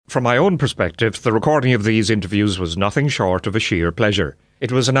From my own perspective, the recording of these interviews was nothing short of a sheer pleasure.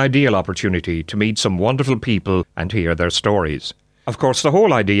 It was an ideal opportunity to meet some wonderful people and hear their stories. Of course, the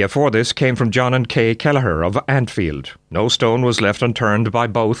whole idea for this came from John and Kay Kelleher of Antfield. No stone was left unturned by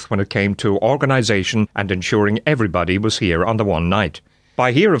both when it came to organisation and ensuring everybody was here on the one night.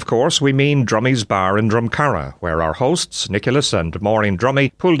 By here, of course, we mean Drummy's Bar in Drumcarra, where our hosts, Nicholas and Maureen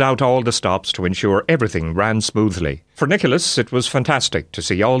Drummy, pulled out all the stops to ensure everything ran smoothly. For Nicholas, it was fantastic to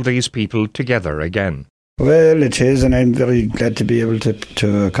see all these people together again. Well, it is, and I'm very glad to be able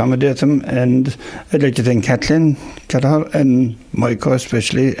to accommodate them. And I'd like to thank Kathleen Kelleher and Michael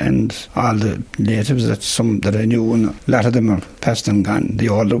especially, and all the natives that I knew, and a lot of them are passed and gone, the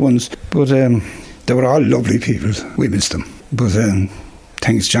older ones. But they were all lovely people. We missed them. But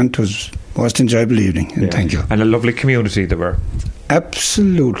thanks, John. It was the most enjoyable evening, and thank you. And a lovely community they were.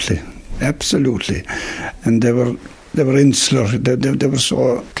 Absolutely. And they were insular. They were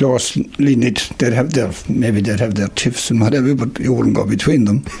so closely knit. They'd have their tiffs and whatever, but you wouldn't go between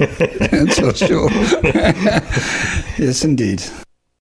them. That's so sure. Yes, indeed.